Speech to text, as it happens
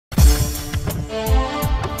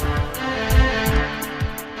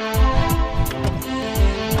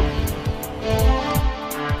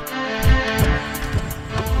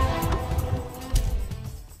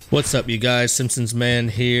What's up, you guys? Simpsons Man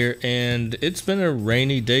here, and it's been a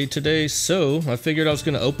rainy day today, so I figured I was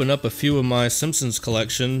going to open up a few of my Simpsons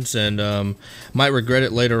collections, and might regret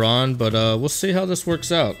it later on, but we'll see how this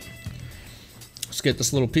works out. Let's get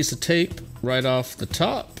this little piece of tape right off the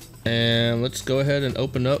top, and let's go ahead and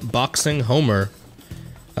open up Boxing Homer.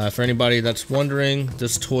 For anybody that's wondering,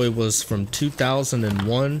 this toy was from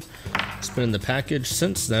 2001. It's been in the package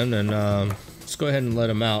since then, and let's go ahead and let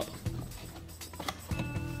him out.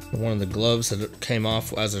 One of the gloves that came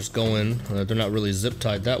off as it's going, they're not really zip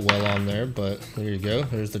tied that well on there, but there you go.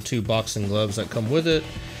 There's the two boxing gloves that come with it.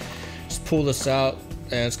 Just pull this out,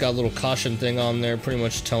 and it's got a little caution thing on there, pretty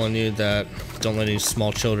much telling you that don't let any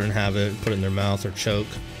small children have it, put it in their mouth or choke.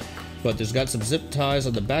 But there's got some zip ties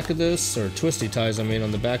on the back of this, or twisty ties I mean,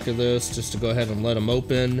 on the back of this, just to go ahead and let them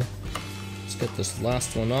open. Let's get this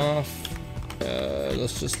last one off.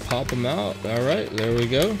 Let's just pop them out. Alright, there we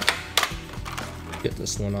go. Get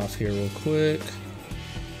this one off here real quick,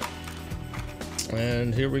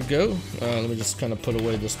 and here we go. Let me just kind of put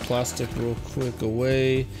away this plastic real quick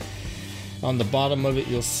away. On the bottom of it,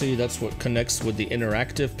 you'll see that's what connects with the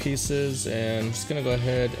interactive pieces, and I'm just gonna go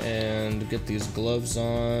ahead and get these gloves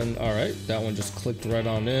on. All right, that one just clicked right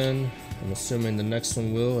on in. I'm assuming the next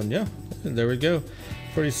one will, and yeah, there we go.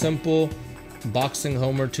 Pretty simple. Boxing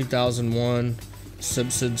Homer 2001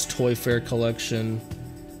 Simpsons Toy Fair collection.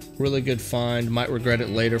 Really good find. Might regret it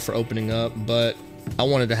later for opening up, but I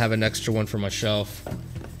wanted to have an extra one for my shelf.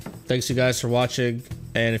 Thanks you guys for watching,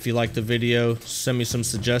 and if you liked the video, send me some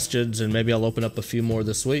suggestions and maybe I'll open up a few more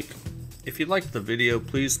this week. If you liked the video,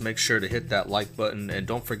 please make sure to hit that like button, and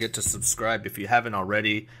don't forget to subscribe if you haven't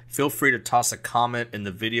already. Feel free to toss a comment in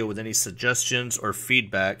the video with any suggestions or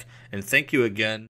feedback, and thank you again.